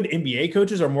 Good NBA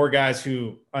coaches are more guys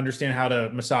who understand how to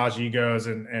massage egos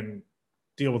and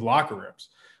deal with locker rooms.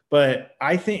 But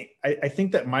I think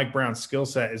that Mike Brown's skill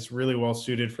set is really well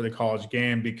suited for the college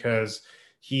game because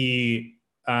he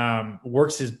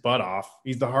works his butt off.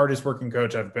 He's the hardest working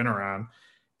coach I've been around.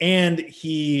 And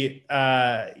he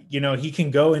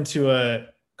can go into a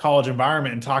college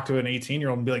environment and talk to an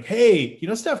 18-year-old and be like, hey,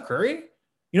 Steph Curry?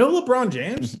 LeBron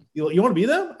James? You want to be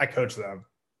them? I coach them.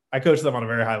 I coach them on a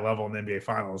very high level in the NBA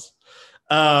Finals.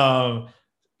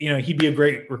 He'd be a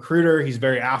great recruiter. He's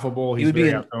very affable. He's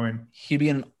very outgoing. He'd be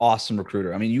an awesome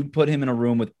recruiter. I mean, you put him in a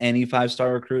room with any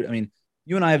 5-star recruit. I mean,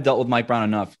 you and I have dealt with Mike Brown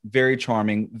enough. Very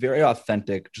charming, very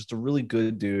authentic, just a really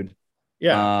good dude.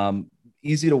 Yeah.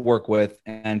 Easy to work with,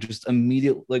 and just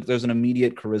there's an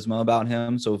immediate charisma about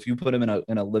him. So if you put him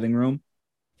in a living room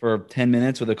for 10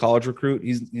 minutes with a college recruit,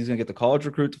 he's going to get the college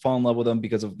recruit to fall in love with him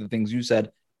because of the things you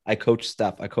said. I coach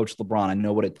Steph. I coach LeBron. I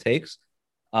know what it takes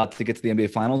to get to the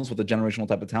NBA Finals with a generational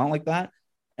type of talent like that.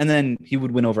 And then he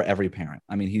would win over every parent.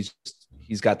 I mean, he's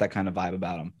got that kind of vibe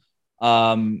about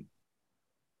him.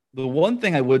 The one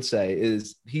thing I would say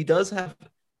is he does have,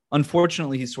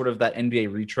 unfortunately, he's sort of that NBA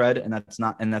retread, and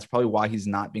that's probably why he's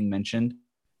not being mentioned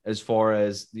as far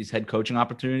as these head coaching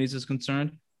opportunities is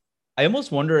concerned. I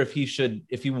almost wonder if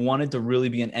he wanted to really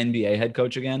be an NBA head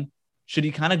coach again, should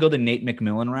he kind of go the Nate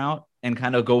McMillan route and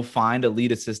kind of go find a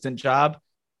lead assistant job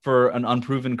for an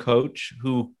unproven coach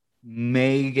who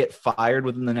may get fired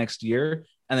within the next year,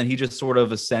 and then he just sort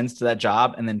of ascends to that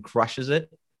job and then crushes it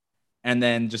and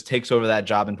then just takes over that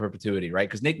job in perpetuity, right?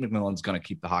 Because Nate McMillan's going to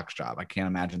keep the Hawks job. I can't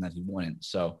imagine that he wouldn't.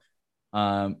 So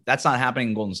that's not happening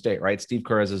in Golden State, right? Steve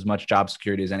Kerr has as much job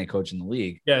security as any coach in the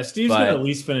league. Yeah, Steve's going to at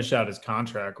least finish out his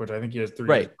contract, which I think he has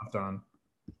 3 years left on.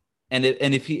 And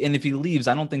if he leaves,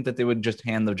 I don't think that they would just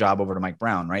hand the job over to Mike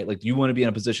Brown, right? Like, you want to be in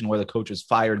a position where the coach is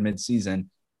fired midseason,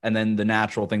 and then the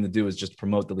natural thing to do is just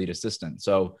promote the lead assistant.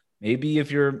 So maybe if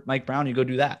you're Mike Brown, you go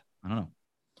do that. I don't know.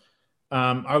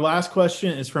 Our last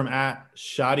question is from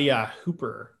 @Shadia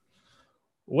Hooper.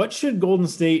 What should Golden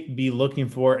State be looking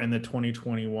for in the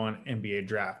 2021 NBA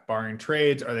draft? Barring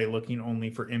trades, are they looking only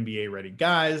for NBA-ready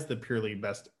guys, the purely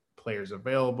best players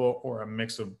available, or a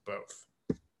mix of both?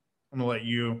 I'm going to let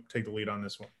you take the lead on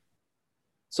this one.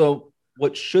 So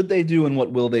what should they do and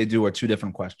what will they do are two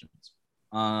different questions,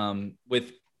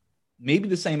 with maybe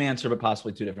the same answer, but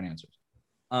possibly two different answers.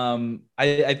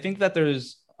 I think that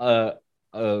there's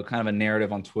a kind of a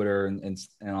narrative on Twitter and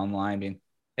online being,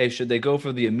 hey, should they go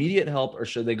for the immediate help or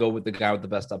should they go with the guy with the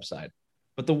best upside?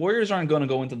 But the Warriors aren't going to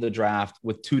go into the draft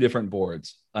with two different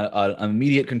boards, an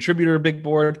immediate contributor big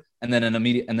board and then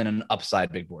an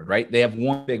upside big board, right? They have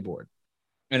one big board,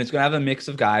 and it's going to have a mix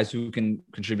of guys who can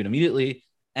contribute immediately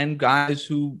and guys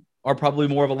who are probably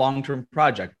more of a long-term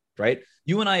project, right?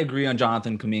 You and I agree on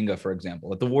Jonathan Kuminga, for example,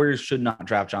 that the Warriors should not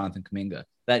draft Jonathan Kuminga,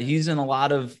 that he's in a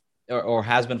lot of, or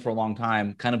has been for a long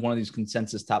time, kind of one of these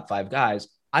consensus top 5 guys.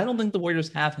 I don't think the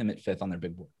Warriors have him at 5th on their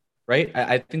big board, right?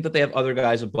 I think that they have other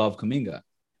guys above Kuminga,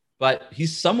 but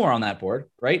he's somewhere on that board,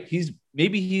 right?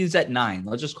 Maybe he's at 9.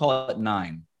 Let's just call it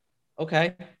 9.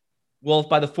 Okay. Well, if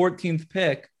by the 14th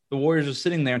pick, the Warriors are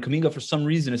sitting there and Kuminga for some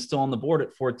reason is still on the board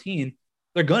at 14,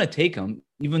 they're going to take him,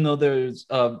 even though there's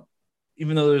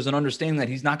an understanding that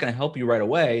he's not going to help you right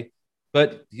away,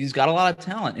 but he's got a lot of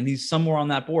talent and he's somewhere on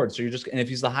that board. So and if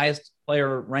he's the highest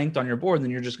player ranked on your board,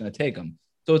 then you're just going to take him.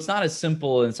 So it's not as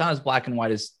simple and it's not as black and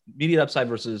white as immediate upside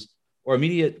or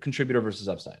immediate contributor versus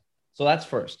upside. So that's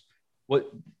first.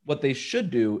 What they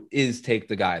should do is take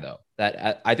the guy, though,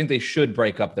 that I think they should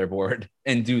break up their board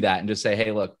and do that and just say,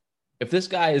 hey, look, if this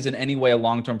guy is in any way a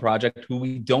long-term project who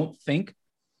we don't think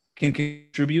can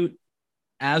contribute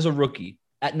as a rookie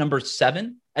at number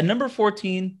 7, at number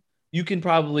 14, you can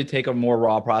probably take a more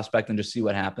raw prospect and just see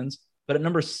what happens. But at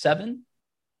number 7,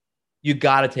 you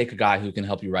got to take a guy who can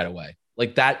help you right away.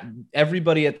 Like that,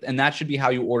 and that should be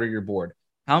how you order your board.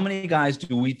 How many guys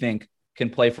do we think can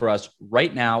play for us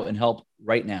right now and help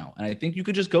right now? And I think you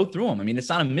could just go through them. I mean, it's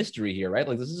not a mystery here, right?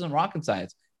 Like, this isn't rocket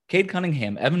science. Cade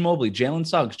Cunningham, Evan Mobley, Jalen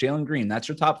Suggs, Jalen Green. That's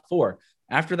your top 4.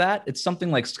 After that, it's something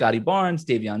like Scotty Barnes,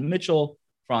 Davion Mitchell,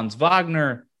 Franz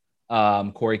Wagner,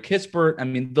 Corey Kispert. I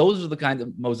mean, those are the kinds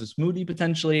of Moses Moody,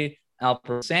 potentially,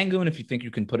 Alperen Sengun, if you think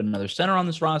you can put another center on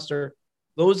this roster.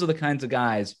 Those are the kinds of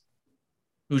guys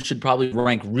who should probably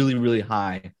rank really, really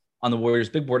high on the Warriors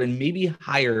big board and maybe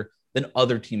higher than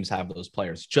other teams have those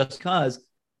players, just because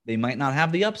they might not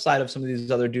have the upside of some of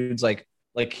these other dudes like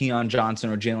Keon Johnson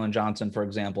or Jalen Johnson, for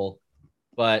example.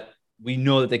 But we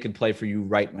know that they could play for you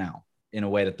right now in a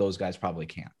way that those guys probably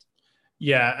can't.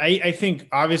 Yeah, I think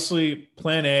obviously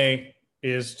plan A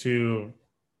is to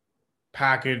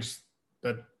package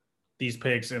these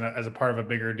picks as a part of a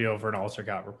bigger deal for an all-star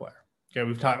caliber player. Okay,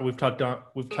 we've touched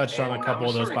on a couple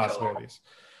of those possibilities.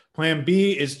 Plan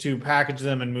B is to package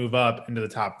them and move up into the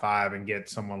top 5 and get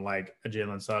someone like a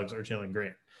Jalen Suggs or Jalen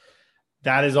Green.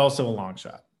 That is also a long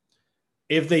shot.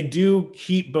 If they do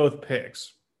keep both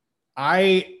picks,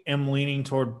 I am leaning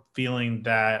toward feeling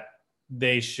that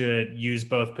they should use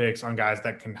both picks on guys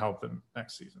that can help them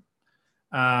next season,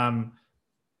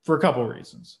 for a couple of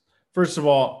reasons. First of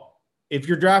all, if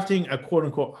you're drafting a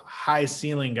quote-unquote high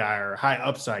ceiling guy or high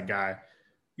upside guy,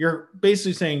 you're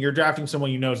basically saying you're drafting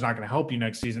someone you know is not going to help you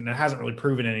next season and hasn't really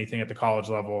proven anything at the college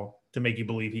level to make you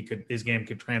believe his game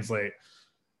could translate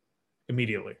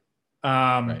immediately.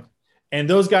 Right. And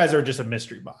those guys are just a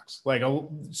mystery box. Like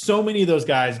so many of those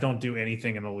guys don't do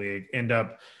anything in the league, end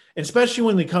up, especially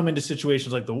when they come into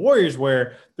situations like the Warriors,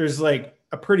 where there's like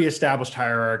a pretty established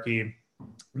hierarchy.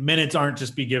 Minutes aren't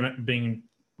just being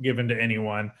given to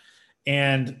anyone.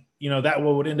 And, that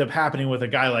what would end up happening with a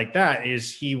guy like that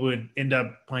is he would end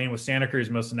up playing with Santa Cruz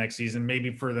most of the next season,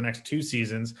 maybe for the next 2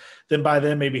 seasons. Then by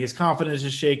then, maybe his confidence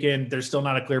is shaken. There's still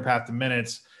not a clear path to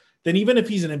minutes. Then even if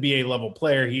he's an NBA level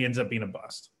player, he ends up being a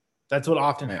bust. That's what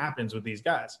often happens with these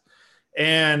guys.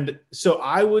 And so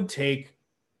I would take,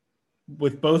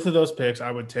 with both of those picks, I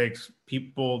would take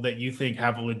people that you think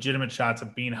have legitimate shots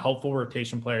of being helpful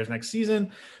rotation players next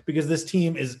season, because this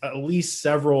team is at least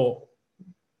several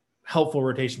helpful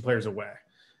rotation players away.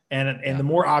 And the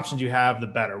more options you have, the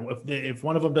better. If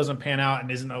one of them doesn't pan out and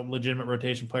isn't a legitimate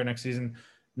rotation player next season,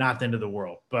 not the end of the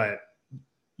world. But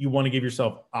you want to give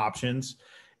yourself options.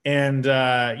 And,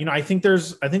 I think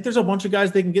there's a bunch of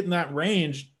guys they can get in that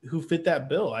range who fit that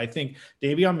bill. I think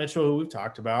Davion Mitchell, who we've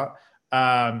talked about,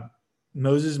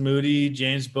 Moses Moody,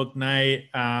 James Bouknight,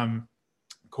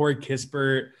 Corey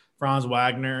Kispert, Franz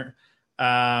Wagner.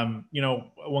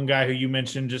 One guy who you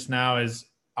mentioned just now is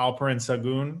Alperen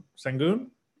Sengun,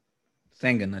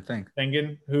 I think.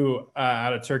 Sengun, who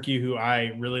out of Turkey, who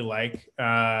I really like.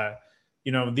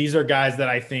 These are guys that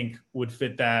I think would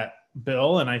fit that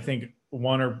bill, and I think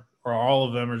one or all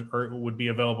of them would be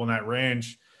available in that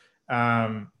range.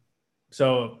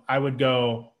 So I would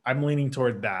go, I'm leaning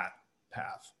toward that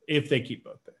path if they keep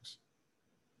both picks.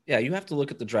 Yeah, you have to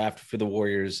look at the draft for the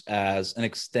Warriors as an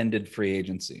extended free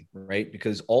agency, right?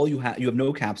 Because all you have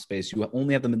no cap space. You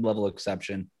only have the mid-level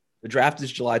exception. The draft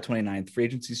is July 29th. Free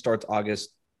agency starts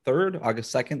August 3rd,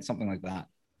 August 2nd, something like that.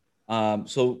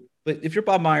 But if you're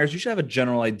Bob Myers, you should have a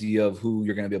general idea of who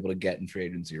you're going to be able to get in free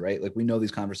agency, right? Like, we know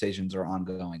these conversations are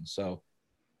ongoing. So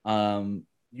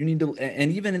you need to,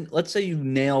 and even let's say you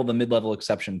nail the mid-level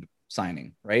exception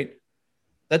signing, right?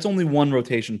 That's only one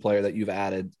rotation player that you've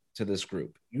added to this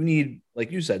group. You need,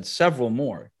 like you said, several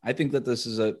more. I think that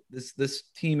this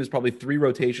team is probably 3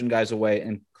 rotation guys away,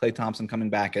 and Klay Thompson coming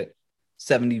back at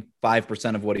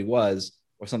 75% of what he was,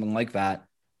 or something like that,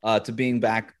 to being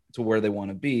back to where they want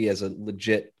to be as a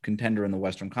legit contender in the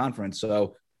Western Conference.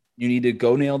 So you need to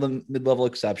go nail the mid-level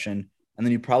exception, and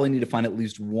then you probably need to find at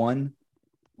least one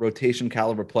rotation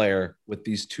caliber player with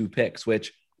these 2 picks,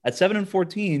 which at 7 and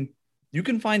 14, you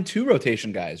can find 2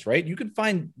 rotation guys, right? You can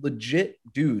find legit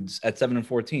dudes at 7 and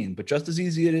 14, but just as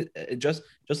easy, just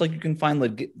like you can find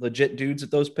legit dudes at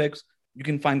those picks, you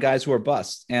can find guys who are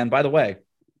busts. And by the way,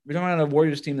 we're talking about a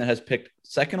Warriors team that has picked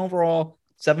 2nd overall,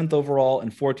 7th overall,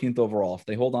 and 14th overall. If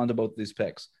they hold on to both of these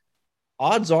picks,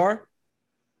 odds are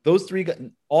all 3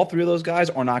 of those guys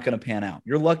are not going to pan out.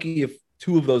 You're lucky if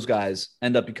 2 of those guys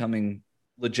end up becoming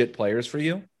legit players for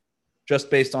you,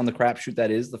 just based on the crapshoot that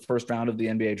is the first round of the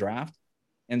NBA draft.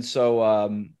 And so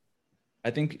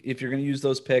I think if you're going to use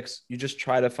those picks, you just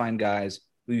try to find guys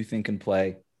who you think can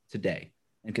play today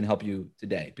and can help you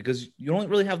today, because you don't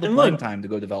really have the playing time to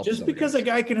go develop. Just because a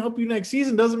guy can help you next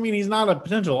season doesn't mean he's not a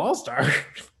potential all-star.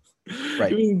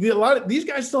 Right. I mean, a lot of these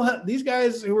guys still have, these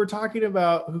guys who we're talking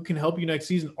about who can help you next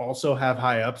season also have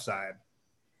high upside.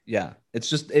 Yeah. It's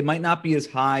just, it might not be as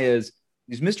high as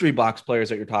these mystery box players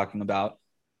that you're talking about,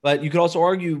 but you could also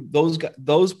argue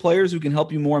those players who can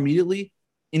help you more immediately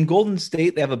in Golden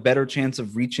State, they have a better chance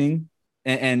of reaching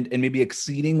and maybe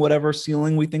exceeding whatever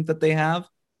ceiling we think that they have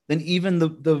than even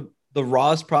the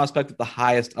rawest prospect at the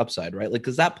highest upside, right? Like,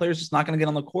 because that player's just not going to get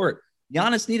on the court.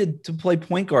 Giannis needed to play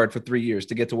point guard for 3 years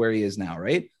to get to where he is now,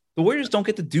 right? The Warriors don't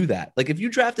get to do that. Like, if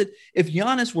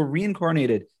Giannis were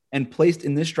reincarnated and placed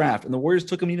in this draft and the Warriors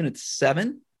took him even at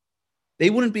 7, they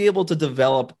wouldn't be able to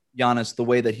develop Giannis the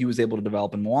way that he was able to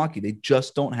develop in Milwaukee. They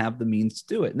just don't have the means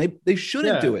to do it. And they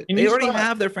shouldn't do it. They already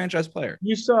have their franchise player.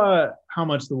 You saw how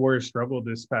much the Warriors struggled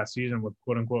this past season with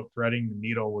quote unquote threading the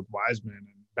needle with Wiseman and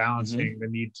balancing the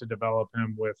need to develop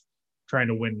him with trying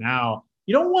to win now.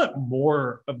 You don't want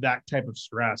more of that type of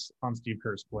stress on Steve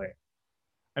Kerr's plate.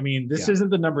 I mean, this isn't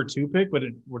the number 2 pick, but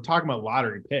we're talking about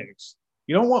lottery picks.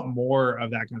 You don't want more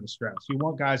of that kind of stress. You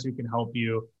want guys who can help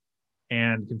you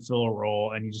and can fill a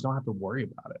role, and you just don't have to worry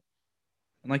about it.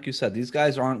 And like you said, these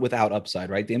guys aren't without upside,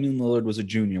 right? Damian Lillard was a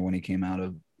junior when he came out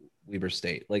of Weber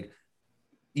State. Like,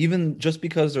 even just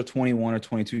because they're 21 or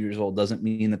 22 years old doesn't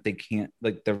mean that they can't,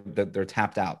 like, they're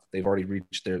tapped out. They've already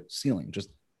reached their ceiling. Just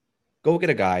go get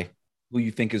a guy who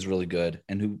you think is really good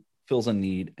and who fills a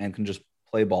need and can just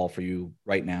play ball for you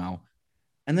right now.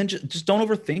 And then just don't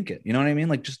overthink it. You know what I mean?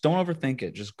 Like, just don't overthink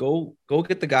it. Just go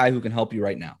get the guy who can help you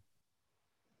right now.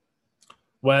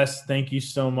 Wes, thank you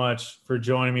so much for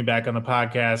joining me back on the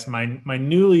podcast. My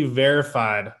newly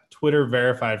verified, Twitter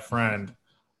verified friend.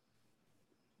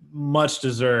 Much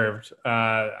deserved.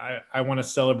 I want to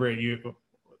celebrate you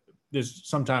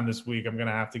sometime this week. I'm going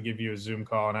to have to give you a Zoom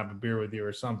call and have a beer with you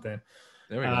or something.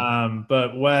 There we go.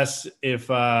 But Wes, if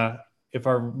our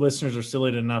listeners are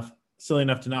silly enough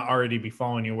to not already be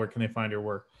following you, where can they find your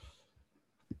work?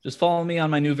 Just follow me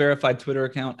on my new verified Twitter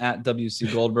account at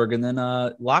WC Goldberg. And then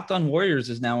Locked on Warriors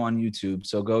is now on YouTube.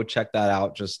 So go check that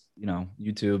out. Just,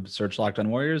 YouTube, search Locked on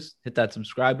Warriors, hit that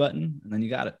subscribe button, and then you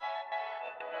got it.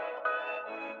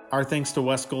 Our thanks to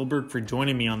Wes Goldberg for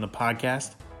joining me on the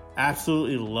podcast.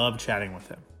 Absolutely love chatting with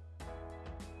him.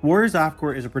 Warriors Off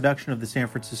Court is a production of the San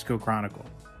Francisco Chronicle.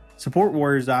 Support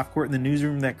Warriors Off Court in the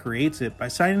newsroom that creates it by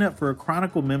signing up for a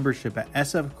Chronicle membership at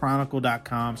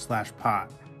sfchronicle.com/pod.